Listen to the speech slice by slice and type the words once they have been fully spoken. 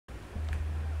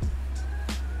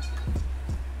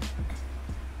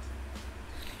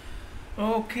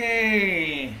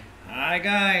Okay, hi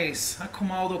guys,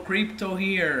 Akumaldo Crypto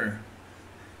here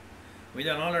with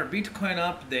another Bitcoin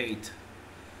update.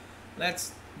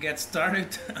 Let's get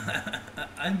started.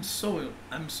 I'm so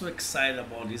excited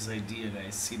about this idea,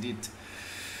 guys. Seedit.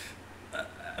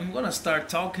 I'm gonna start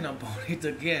talking about it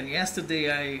again.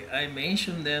 Yesterday I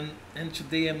mentioned them, and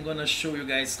today I'm gonna show you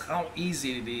guys how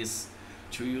easy it is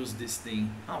to use this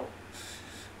thing. How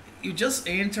you just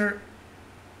enter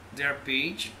their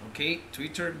page, okay,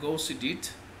 Twitter, go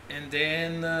Seedit, and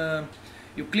then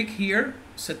you click here,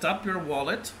 set up your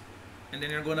wallet, and then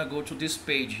you're gonna go to this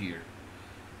page here,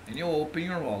 and you open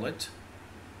your wallet.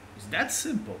 It's that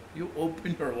simple. You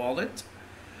open your wallet.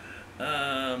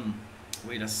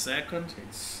 Wait a second.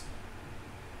 It's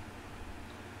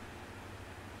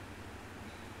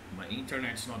my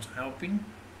internet's not helping.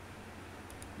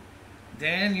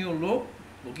 Then you log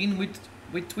in with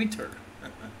Twitter.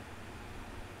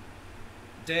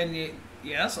 Then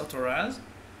yes, authorize,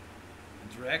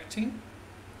 directing,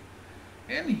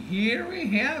 and here we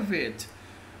have it.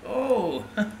 Oh,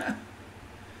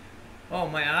 oh,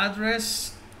 my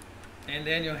address, and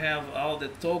then you have all the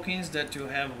tokens that you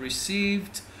have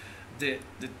received, the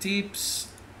tips,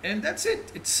 and that's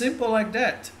it. It's simple like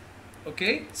that.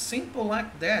 Okay, simple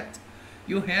like that.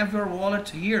 You have your wallet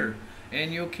here,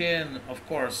 and you can, of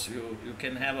course, you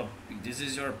can have a. This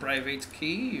is your private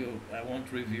key. I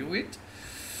won't review it.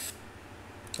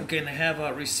 You can have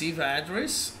a receive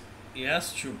address,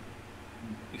 yes,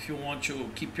 if you want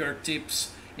to keep your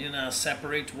tips in a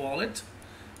separate wallet,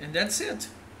 and that's it.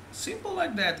 Simple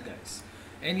like that, guys.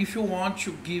 And if you want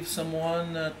to give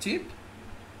someone a tip,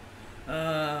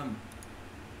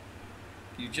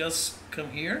 you just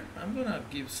come here. I'm gonna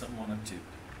give someone a tip.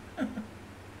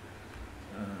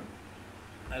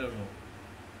 I don't know.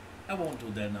 I won't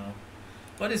do that now.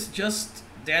 But it's just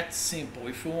that simple.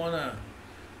 If you wanna,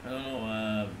 I don't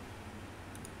know,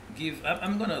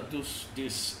 I'm gonna do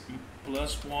this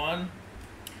 +1.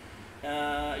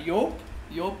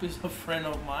 Yop is a friend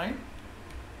of mine.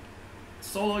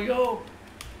 Solo Yop,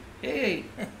 hey,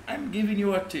 I'm giving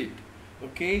you a tip.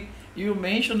 Okay, you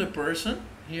mention the person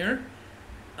here.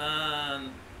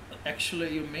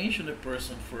 Actually, you mention the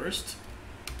person first.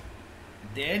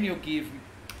 Then you give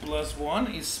 +1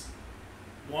 is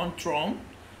 1 Tron.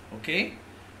 Okay,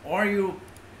 or you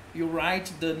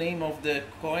write the name of the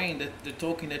coin, the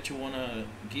token that you want to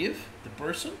give the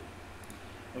person,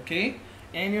 okay,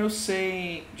 and you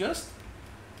say just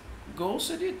go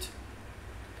set it.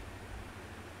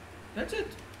 That's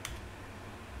it.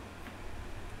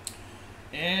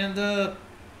 And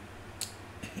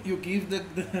you give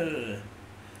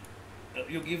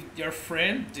you give your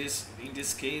friend, this in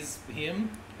this case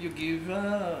him, you give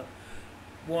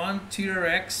 1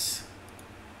 TRX,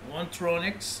 1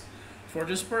 Tronix for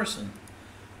this person.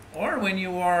 Or when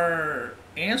you are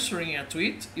answering a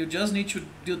tweet, you just need to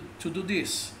do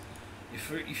this.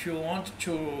 If you want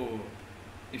to,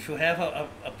 if you have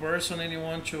a person and you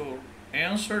want to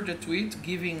answer the tweet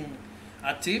giving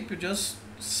a tip, you just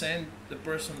send the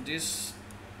person this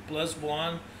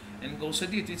 +1 and go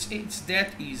send it. It's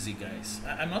that easy, guys.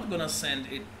 I'm not gonna send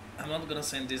it. I'm not gonna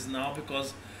send this now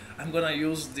because I'm gonna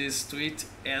use this tweet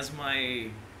as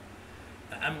my.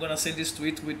 I'm gonna send this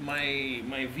tweet with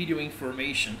my video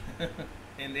information,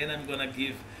 and then I'm gonna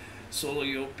give Solo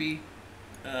Yopi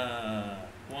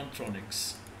 1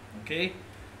 Tronix. Okay,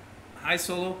 hi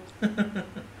Solo.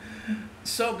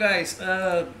 So guys,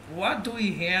 what do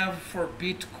we have for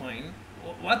Bitcoin?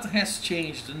 What has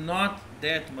changed? Not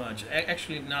that much.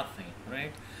 Actually, nothing.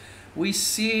 Right? We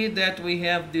see that we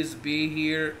have this B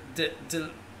here.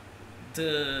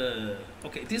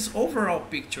 Okay, this overall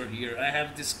picture here I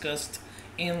have discussed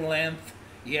in length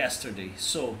yesterday.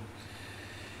 So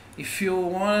if you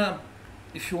wanna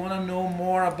know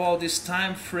more about this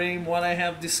time frame, what I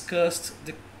have discussed,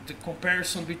 the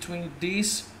comparison between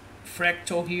this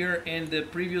fractal here and the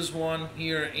previous one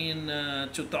here in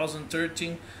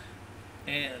 2013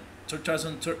 and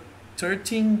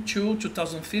 2013 to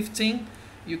 2015,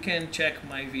 you can check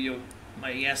my video,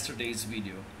 my yesterday's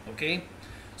video. Okay,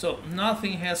 so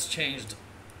nothing has changed.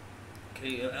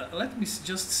 Okay, let me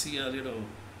just see a little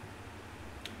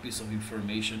piece of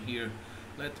information here.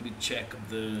 Let me check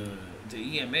the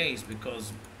EMAs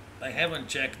because I haven't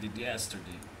checked it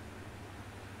yesterday.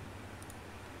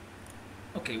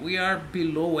 Okay, we are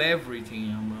below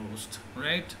everything almost,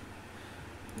 right?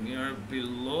 We are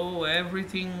below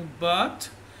everything, but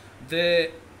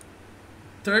the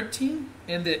 13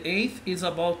 and the 8th is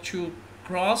about to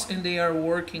cross, and they are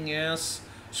working as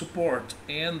support,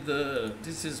 and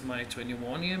this is my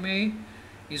 21 EMA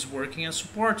is working as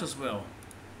support as well.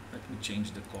 Let me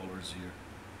change the colors here.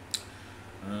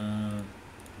 Uh,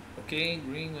 okay,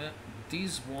 green.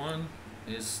 This one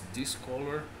is this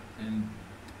color, and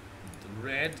the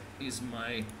red is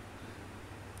my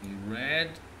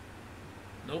red.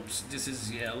 Nope, this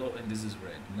is yellow and this is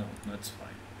red. No, that's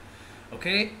fine.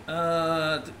 Okay,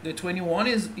 the 21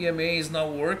 is EMA is now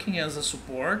working as a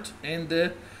support, and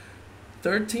the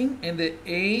 13 and the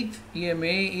 8 EMA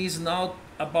is now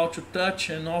about to touch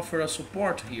and offer a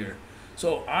support here.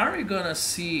 So are we gonna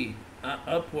see an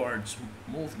upwards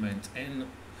movement? And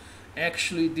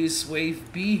actually this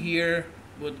wave B here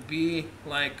would be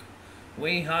like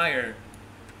way higher.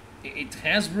 It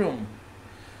has room.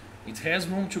 It has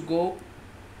room to go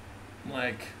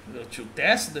like to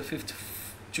test the 50,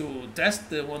 to test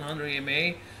the 100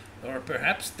 EMA, or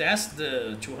perhaps test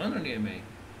the 200 EMA.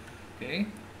 Okay,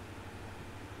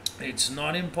 it's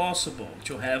not impossible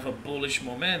to have a bullish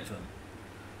momentum.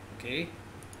 Okay,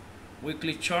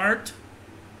 weekly chart.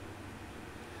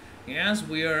 Yes,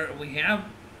 we are again,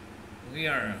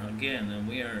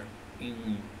 we are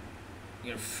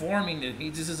forming the.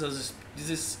 This is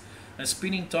a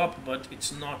spinning top, but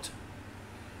it's not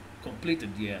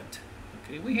completed yet.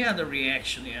 Okay, we had a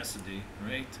reaction yesterday,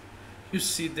 right? You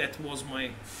see, that was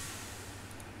my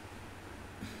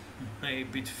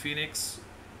Bitfinex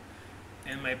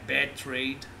and my bad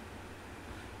trade.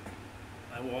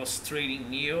 I was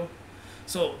trading NEO.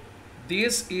 So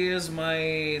this is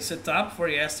my setup for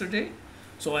yesterday.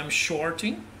 So I'm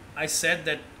shorting. I said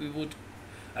that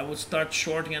I would start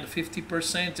shorting at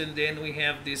 50%, and then we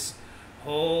have this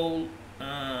whole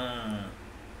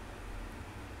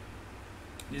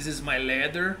this is my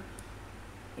ladder.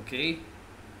 Okay,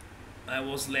 I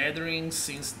was laddering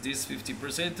since this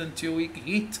 50% until we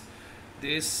hit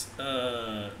this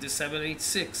this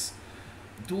 786.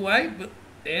 Do I?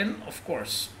 And of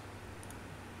course,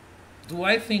 do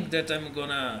I think that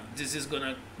this is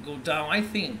gonna go down? I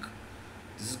think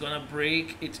this is gonna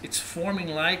break. It's forming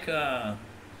like a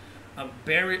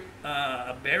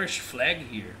bearish flag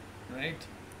here, right?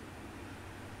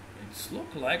 It's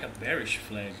look like a bearish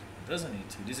flag, doesn't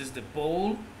it? This is the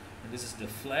pole and this is the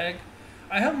flag.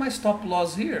 I have my stop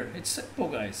loss here. It's simple,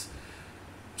 guys.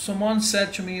 Someone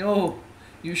said to me, "Oh,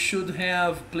 you should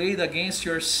have played against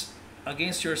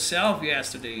yourself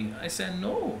yesterday." I said,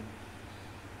 "No,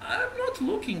 I'm not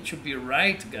looking to be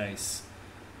right, guys.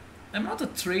 I'm not a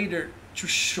trader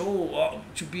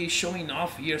to be showing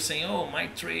off here, saying, 'Oh, my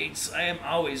trades, I am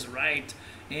always right.'"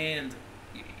 And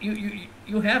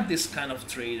you have this kind of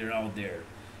trader out there.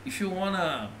 If you want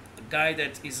a guy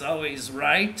that is always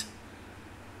right,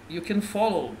 you can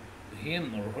follow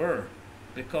him or her,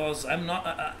 because I'm not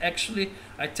actually.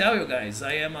 I tell you guys,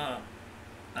 I am a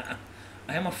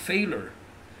failure,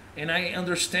 and I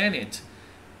understand it.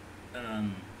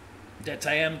 That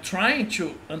I am trying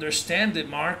to understand the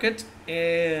market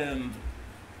and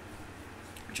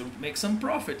to make some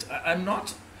profit. I'm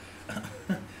not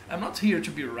I'm not here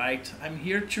to be right. I'm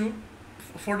here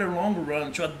for the long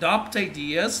run, to adopt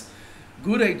ideas,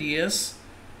 good ideas,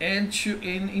 and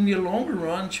in the long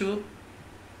run to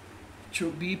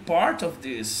be part of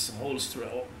this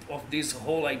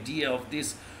whole idea of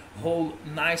this whole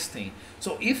nice thing.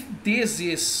 So if this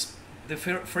is the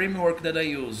framework that I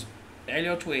use,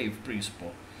 Elliott wave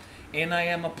principle, and I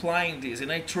am applying this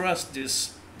and I trust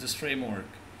this framework,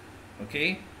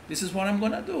 okay, this is what I'm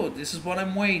gonna do. This is what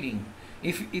I'm waiting.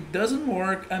 If it doesn't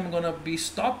work, I'm gonna be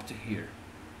stopped here.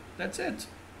 That's it.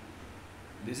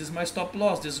 This is my stop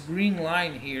loss. This green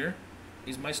line here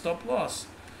is my stop loss.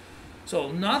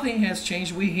 So nothing has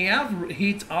changed. We have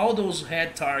hit all those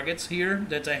head targets here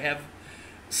that I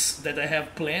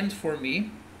have planned for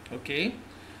me. Okay,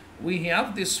 we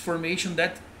have this formation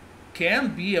that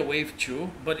can be a wave 2,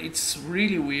 but it's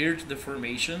really weird, the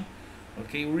formation.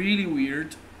 Okay, really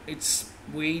weird. It's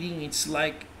waiting. It's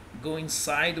like going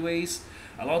sideways.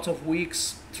 A lot of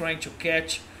wicks trying to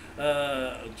catch,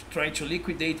 trying to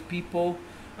liquidate people.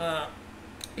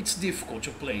 It's difficult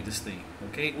to play this thing.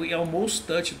 Okay, we almost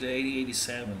touched the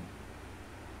 80-87,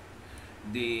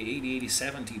 the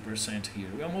 80-70% here.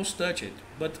 We almost touched it,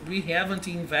 but we haven't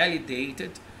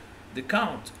invalidated the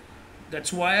count.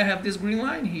 That's why I have this green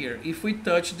line here. If we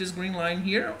touch this green line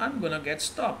here, I'm gonna get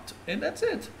stopped, and that's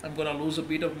it. I'm gonna lose a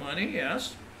bit of money,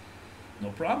 yes, no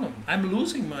problem. I'm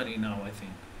losing money now, I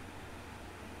think,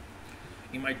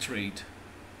 in my trade.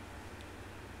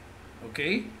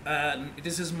 Okay,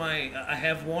 this is I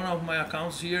have one of my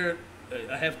accounts here.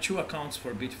 I have two accounts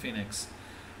for Bitfinex.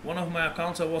 One of my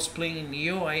accounts I was playing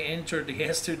NEO. I entered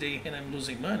yesterday and I'm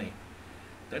losing money.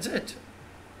 That's it.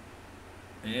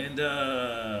 And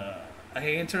I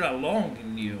entered a long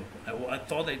in NEO. I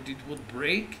thought it would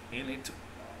break, and it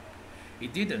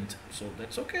didn't. So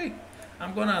that's okay.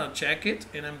 I'm gonna check it,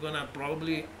 and I'm gonna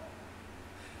probably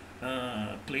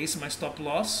place my stop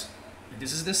loss.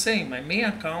 This is the same. My main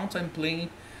account, I'm playing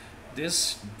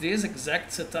this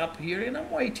exact setup here, and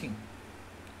I'm waiting.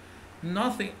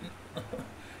 Nothing.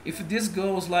 If this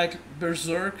goes like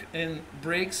berserk and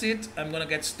breaks it, I'm gonna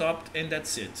get stopped, and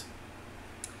that's it.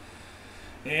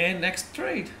 And next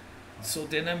trade. So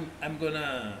then I'm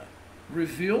gonna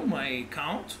review my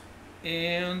account,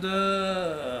 and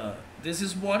this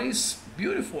is what is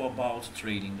beautiful about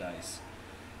trading, guys.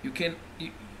 You can,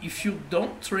 if you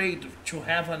don't trade to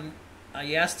have a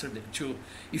yesterday,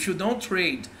 if you don't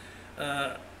trade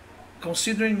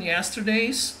considering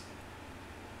yesterday's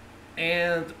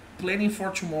and planning for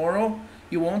tomorrow,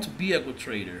 you won't be a good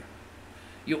trader.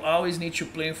 You always need to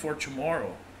plan for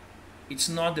tomorrow. It's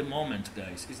not the moment,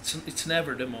 guys. It's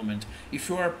never the moment. If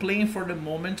you are playing for the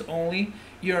moment only,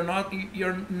 you're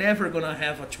never gonna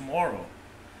have a tomorrow.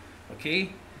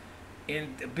 Okay?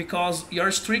 And because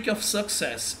your streak of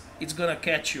success, it's gonna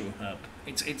catch you up.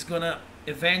 It's gonna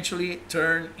eventually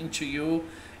turn into you.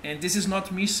 And this is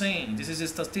not me saying. This is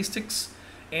statistics.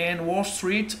 And Wall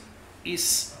Street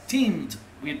is teamed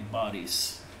with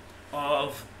bodies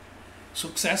of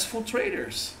successful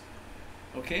traders.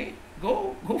 Okay?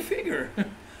 Go figure.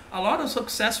 A lot of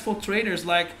successful traders,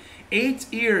 like 8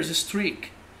 years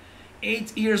streak,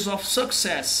 8 years of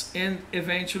success, and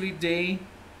eventually they,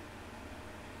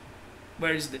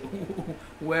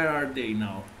 where are they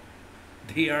now?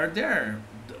 They are there.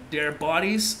 Their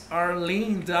bodies are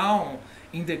laying down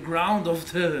in the ground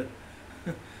of the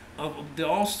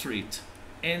Wall Street,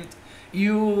 and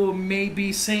you may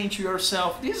be saying to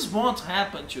yourself, this won't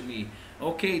happen to me.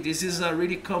 Okay, this is a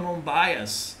really common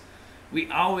bias. We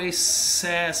always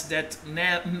says that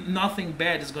nothing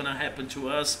bad is gonna happen to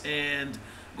us, and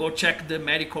go check the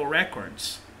medical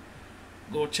records,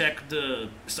 go check the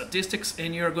statistics,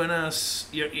 and you're gonna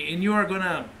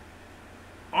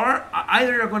or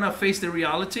either you're gonna face the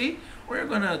reality, or you're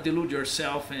gonna delude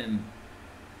yourself and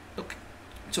look,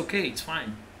 it's okay, it's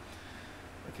fine.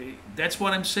 Okay, that's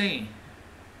what I'm saying.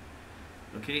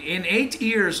 Okay, in 8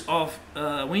 years of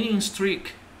winning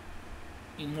streak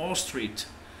in Wall Street,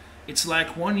 it's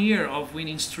like 1 year of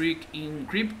winning streak in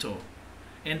crypto,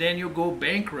 and then you go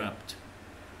bankrupt.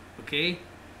 Okay,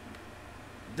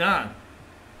 done.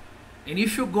 And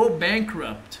if you go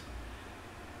bankrupt,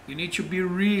 you need to be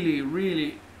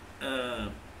really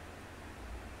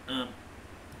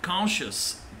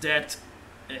conscious that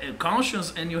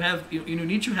and you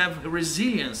need to have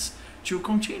resilience to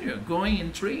continue going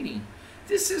and trading.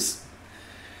 This is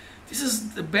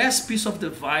the best piece of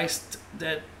advice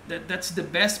that's the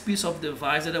best piece of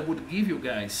advice that I would give you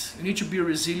guys. You need to be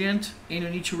resilient, and you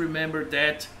need to remember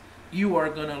that you are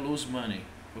gonna lose money.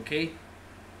 Okay,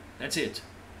 that's it.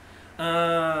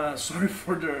 Sorry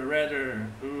for the rather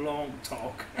long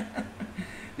talk.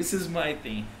 This is my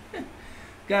thing.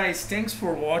 Guys, thanks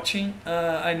for watching.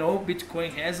 I know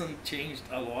Bitcoin hasn't changed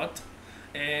a lot,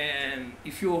 and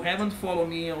if you haven't followed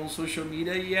me on social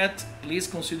media yet, please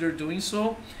consider doing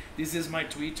so. This is my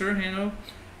Twitter handle,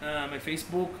 my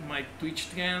Facebook, my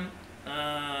Twitch channel.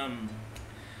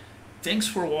 Thanks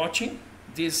for watching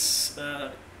this.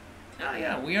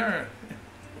 Yeah,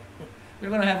 we're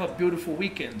gonna have a beautiful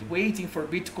weekend, waiting for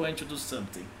Bitcoin to do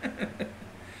something.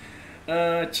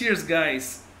 Cheers,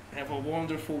 guys. Have a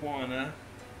wonderful one.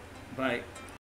 Bye.